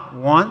 Not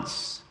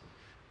once,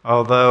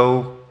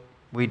 although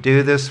we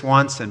do this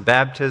once in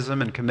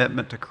baptism and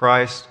commitment to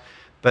Christ,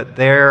 but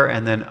there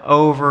and then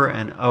over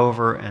and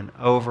over and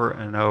over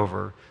and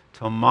over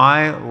till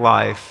my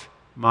life,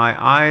 my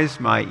eyes,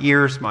 my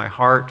ears, my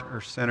heart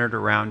are centered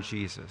around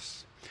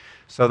Jesus.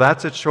 So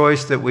that's a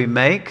choice that we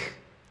make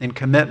in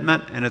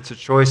commitment, and it's a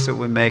choice that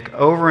we make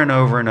over and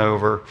over and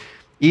over,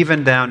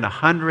 even down to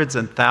hundreds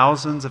and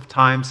thousands of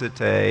times a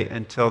day,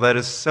 until that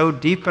is so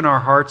deep in our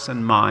hearts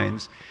and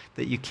minds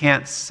that you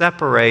can't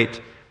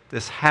separate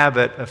this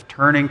habit of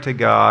turning to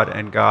God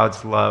and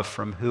God's love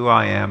from who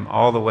I am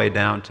all the way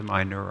down to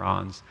my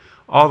neurons,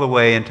 all the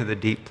way into the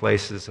deep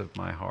places of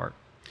my heart.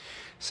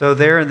 So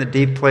there in the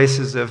deep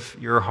places of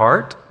your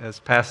heart, as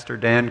Pastor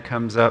Dan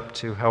comes up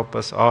to help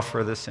us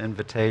offer this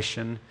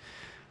invitation,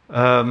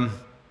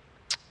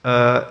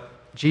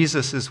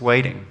 Jesus is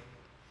waiting,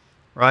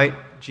 right?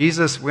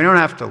 Jesus, we don't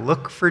have to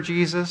look for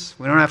Jesus.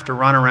 We don't have to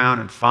run around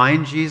and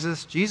find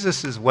Jesus.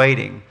 Jesus is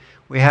waiting.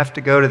 We have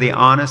to go to the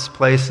honest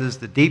places,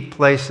 the deep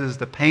places,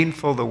 the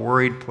painful, the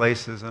worried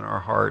places in our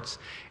hearts.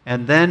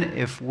 And then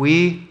if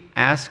we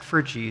ask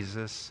for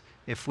Jesus,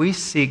 if we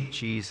seek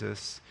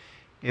Jesus,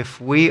 if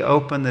we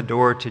open the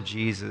door to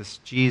Jesus,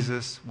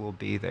 Jesus will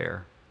be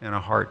there in a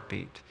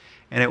heartbeat.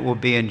 And it will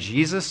be in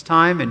Jesus'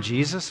 time, in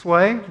Jesus'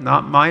 way,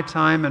 not my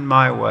time and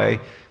my way,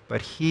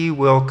 but he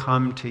will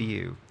come to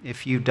you.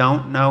 If you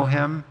don't know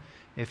him,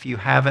 If you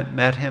haven't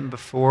met him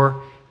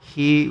before,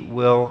 he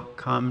will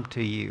come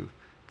to you.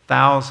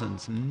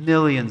 Thousands,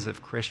 millions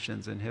of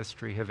Christians in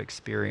history have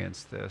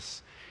experienced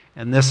this.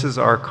 And this is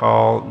our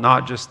call,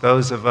 not just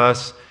those of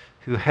us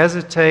who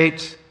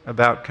hesitate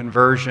about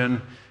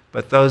conversion,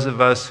 but those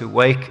of us who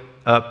wake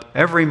up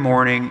every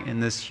morning in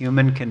this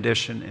human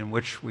condition in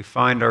which we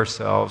find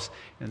ourselves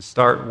and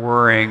start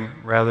worrying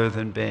rather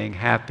than being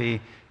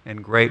happy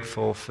and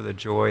grateful for the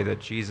joy that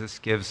Jesus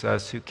gives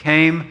us, who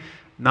came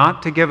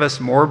not to give us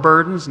more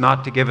burdens,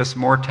 not to give us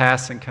more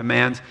tasks and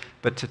commands,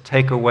 but to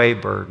take away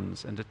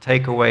burdens and to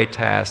take away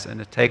tasks and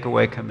to take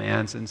away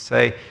commands and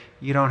say,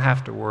 you don't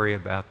have to worry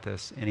about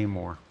this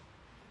anymore.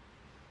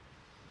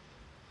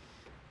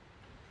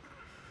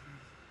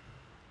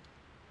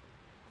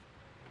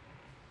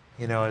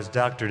 You know, as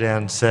Dr.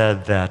 Dan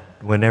said, that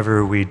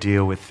whenever we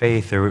deal with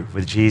faith or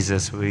with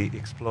Jesus, we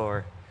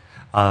explore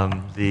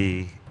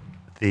the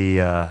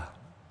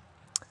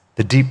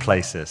deep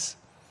places.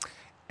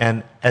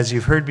 And as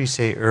you've heard me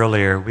say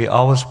earlier, we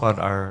always want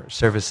our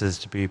services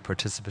to be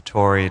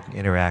participatory and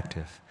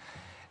interactive.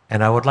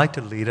 And I would like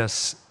to lead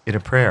us in a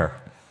prayer.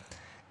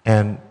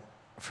 And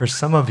for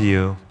some of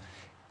you,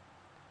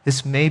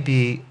 this may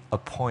be a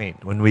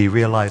point when we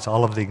realize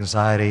all of the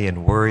anxiety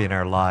and worry in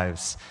our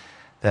lives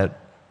that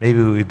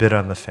maybe we've been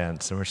on the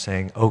fence and we're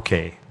saying,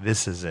 okay,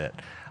 this is it.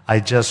 I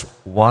just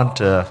want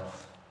to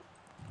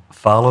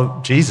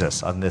follow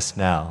Jesus on this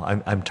now.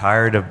 I'm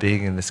tired of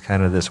being in this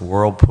kind of this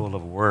whirlpool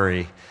of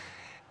worry.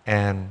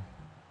 And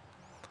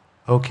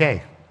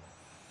okay,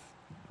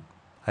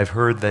 I've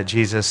heard that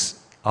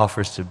Jesus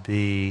offers to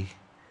be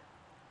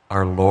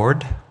our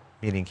Lord,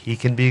 meaning he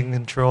can be in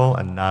control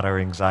and not our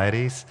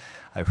anxieties.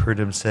 I've heard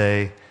him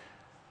say,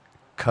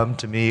 come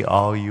to me,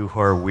 all you who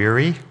are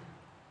weary,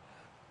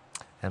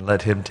 and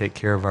let him take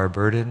care of our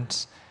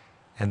burdens,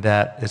 and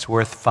that it's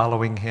worth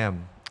following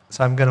him.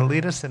 So I'm going to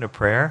lead us in a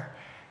prayer,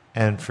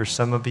 and for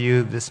some of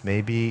you, this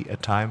may be a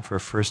time for a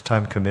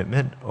first-time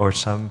commitment, or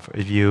some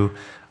of you,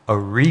 a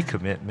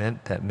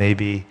recommitment that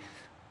maybe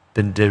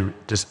been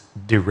just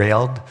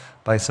derailed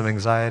by some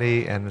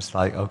anxiety, and it's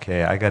like,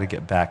 okay, I got to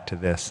get back to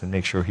this and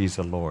make sure he's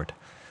the Lord.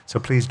 So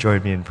please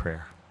join me in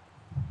prayer.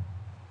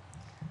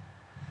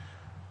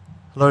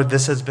 Lord,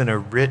 this has been a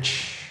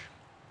rich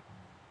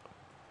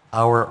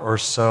hour or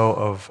so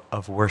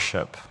of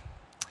worship.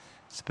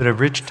 It's been a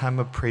rich time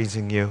of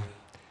praising you.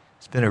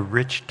 It's been a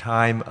rich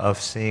time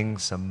of seeing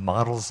some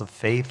models of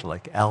faith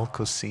like Al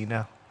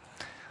Cosina,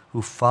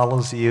 who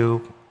follows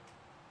you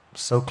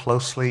so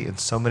closely in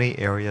so many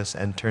areas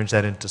and turns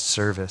that into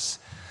service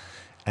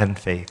and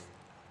faith.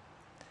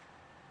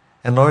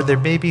 And Lord, there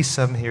may be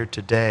some here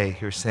today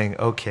who are saying,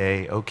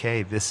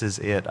 okay, this is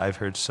it. I've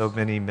heard so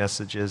many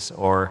messages,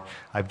 or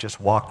I've just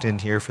walked in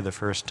here for the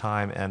first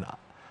time, and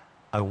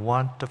I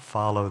want to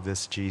follow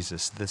this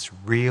Jesus, this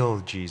real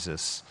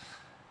Jesus.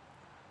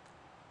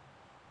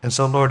 And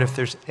so, Lord, if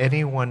there's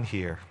anyone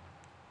here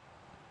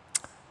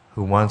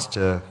who wants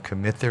to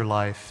commit their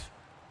life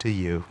to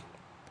you,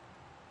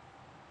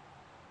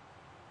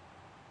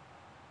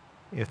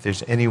 if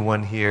there's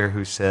anyone here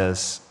who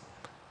says,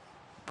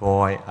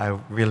 boy, I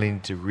really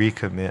need to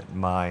recommit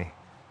my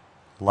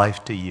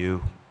life to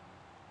you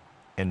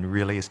and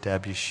really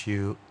establish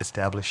you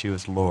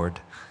as Lord,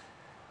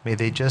 may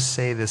they just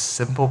say this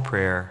simple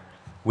prayer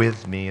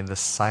with me in the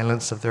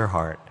silence of their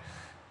heart.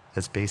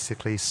 That's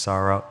basically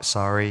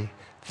sorry,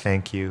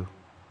 thank you,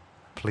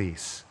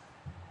 please.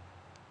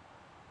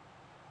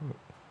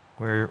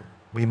 Where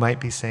we might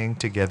be saying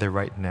together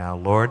right now,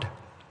 Lord,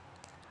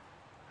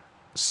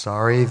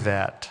 sorry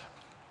that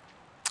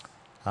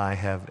I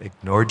have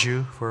ignored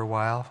you for a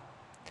while.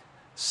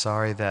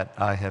 Sorry that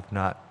I have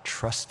not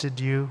trusted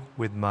you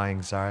with my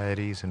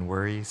anxieties and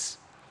worries.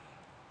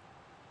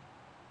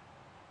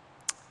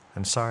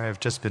 I'm sorry I've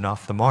just been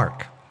off the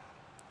mark.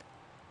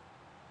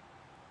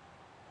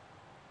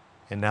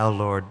 And now,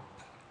 Lord,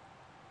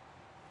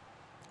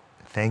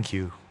 thank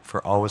you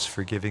for always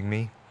forgiving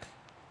me.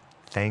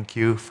 Thank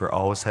you for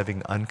always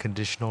having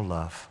unconditional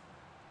love.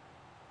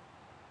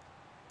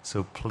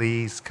 So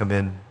please come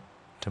in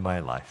to my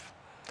life.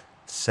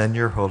 Send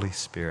your Holy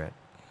Spirit.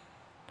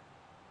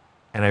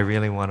 And I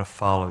really want to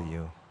follow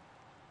you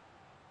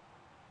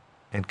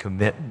and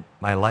commit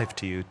my life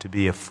to you to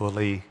be a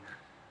fully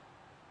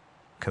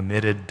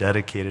committed,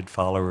 dedicated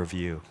follower of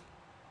you.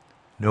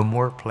 No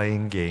more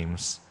playing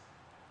games.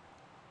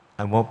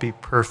 I won't be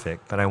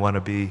perfect, but I want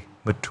to be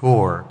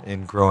mature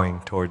in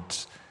growing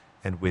towards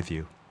and with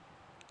you.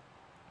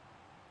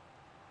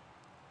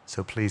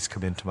 So please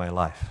come into my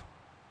life.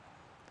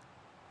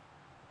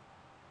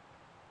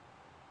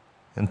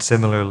 And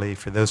similarly,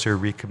 for those who are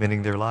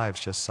recommitting their lives,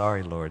 just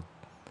sorry, Lord.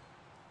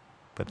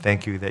 But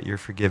thank you that you're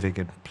forgiving,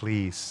 and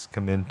please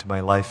come into my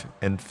life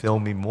and fill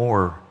me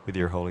more with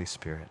your Holy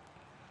Spirit.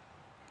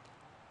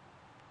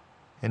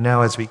 And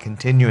now as we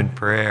continue in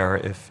prayer,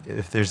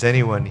 if there's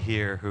anyone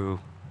here who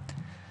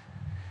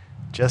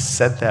just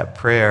said that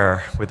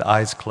prayer with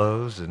eyes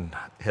closed and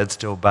head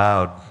still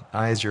bowed,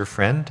 I as your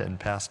friend and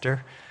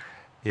pastor,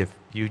 if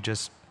you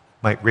just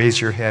might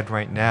raise your head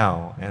right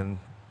now and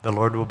the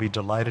Lord will be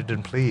delighted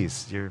and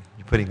pleased. You're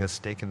putting a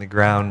stake in the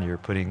ground. You're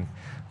putting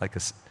like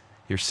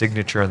your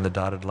signature on the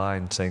dotted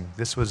line saying,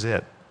 this was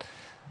it.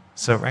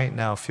 So right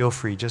now, feel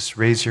free. Just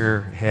raise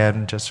your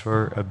hand just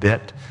for a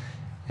bit.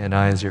 And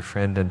I, as your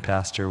friend and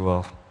pastor,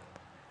 will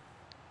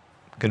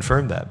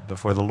confirm that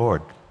before the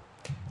Lord.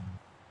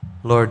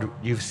 Lord,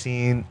 you've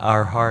seen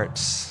our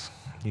hearts.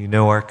 You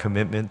know our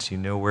commitments. You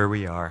know where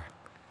we are.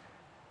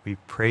 We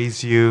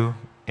praise you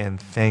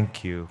and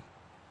thank you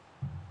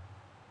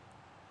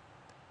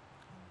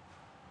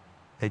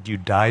that you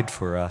died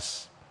for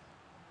us.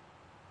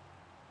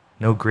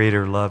 No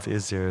greater love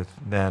is there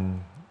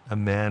than a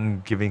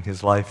man giving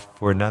his life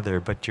for another,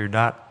 but you're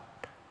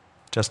not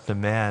just a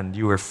man.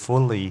 You are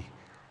fully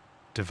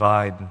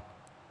divine.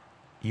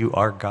 You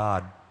are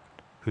God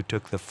who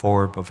took the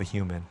form of a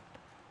human.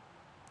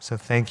 So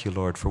thank you,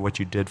 Lord, for what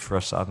you did for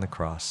us on the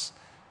cross.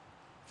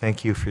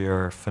 Thank you for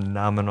your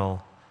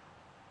phenomenal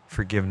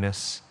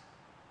forgiveness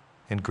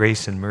and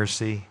grace and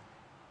mercy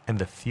and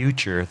the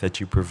future that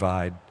you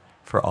provide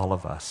for all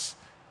of us,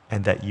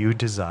 and that you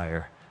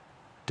desire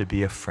to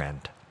be a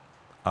friend,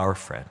 our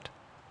friend.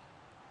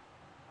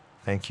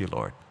 Thank you,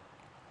 Lord.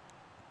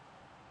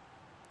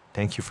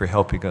 Thank you for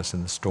helping us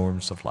in the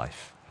storms of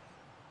life.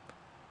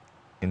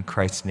 In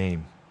Christ's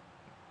name,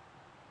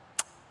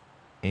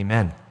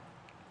 amen.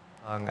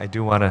 I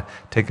do want to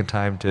take a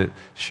time to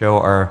show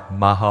our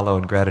mahalo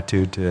and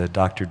gratitude to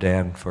Dr.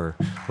 Dan for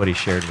what he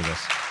shared with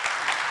us.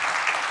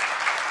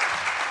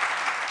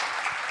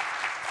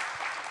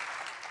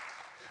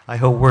 I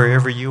hope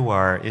wherever you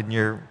are, in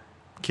your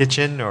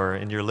kitchen or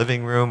in your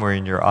living room or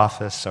in your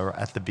office or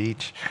at the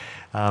beach,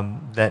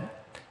 that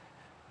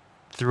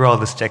through all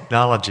this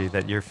technology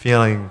that you're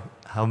feeling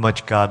how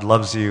much God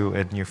loves you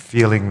and you're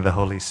feeling the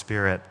Holy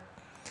Spirit.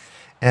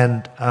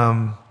 And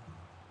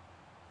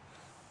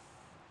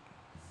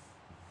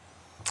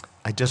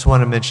I just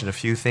want to mention a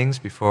few things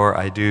before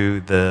I do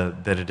the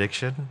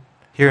benediction.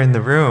 Here in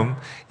the room,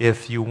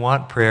 if you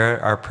want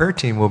prayer, our prayer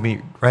team will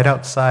meet right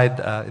outside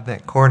in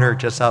that corner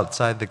just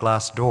outside the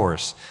glass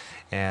doors.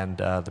 And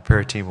the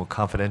prayer team will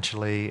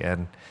confidentially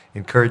and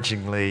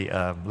encouragingly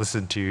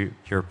listen to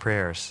your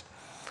prayers.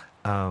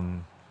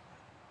 On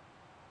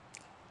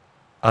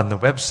the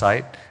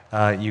website,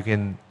 you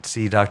can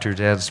see Dr.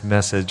 Dan's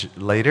message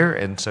later,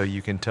 and so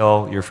you can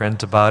tell your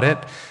friends about it.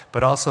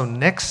 But also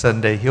next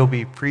Sunday, he'll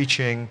be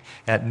preaching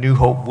at New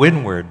Hope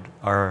Windward,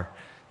 our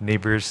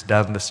neighbors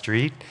down the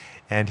street,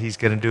 and he's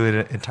going to do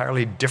an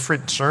entirely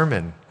different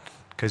sermon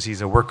because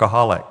he's a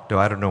workaholic. No,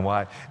 I don't know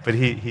why, but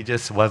he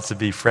just wants to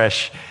be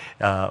fresh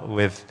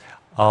with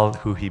all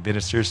who he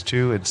ministers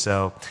to, and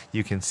so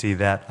you can see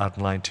that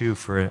online too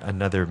for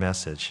another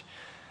message.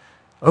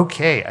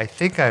 Okay, I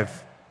think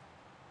I've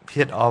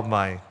hit all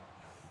my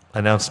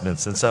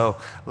announcements, and so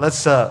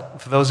let's,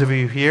 for those of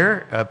you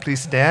here,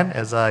 please stand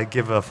as I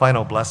give a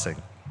final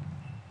blessing,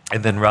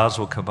 and then Roz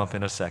will come up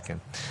in a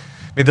second.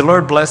 May the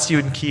Lord bless you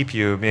and keep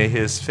you. May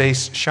his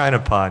face shine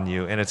upon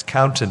you and its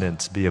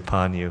countenance be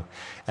upon you.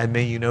 And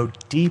may you know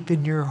deep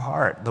in your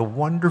heart the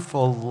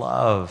wonderful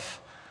love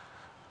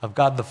of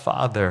God the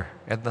Father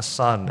and the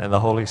Son and the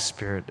Holy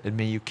Spirit. And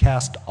may you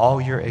cast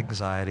all your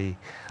anxiety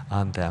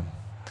on them.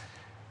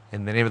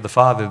 In the name of the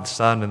Father, the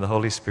Son, and the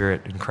Holy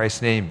Spirit, in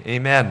Christ's name,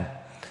 amen.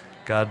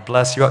 God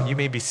bless you all. You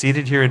may be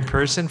seated here in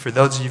person. For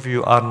those of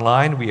you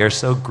online, we are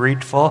so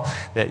grateful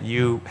that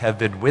you have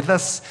been with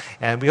us,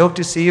 and we hope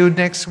to see you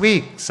next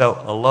week.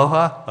 So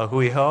aloha,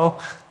 ahui ho.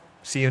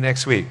 See you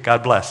next week.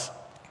 God bless.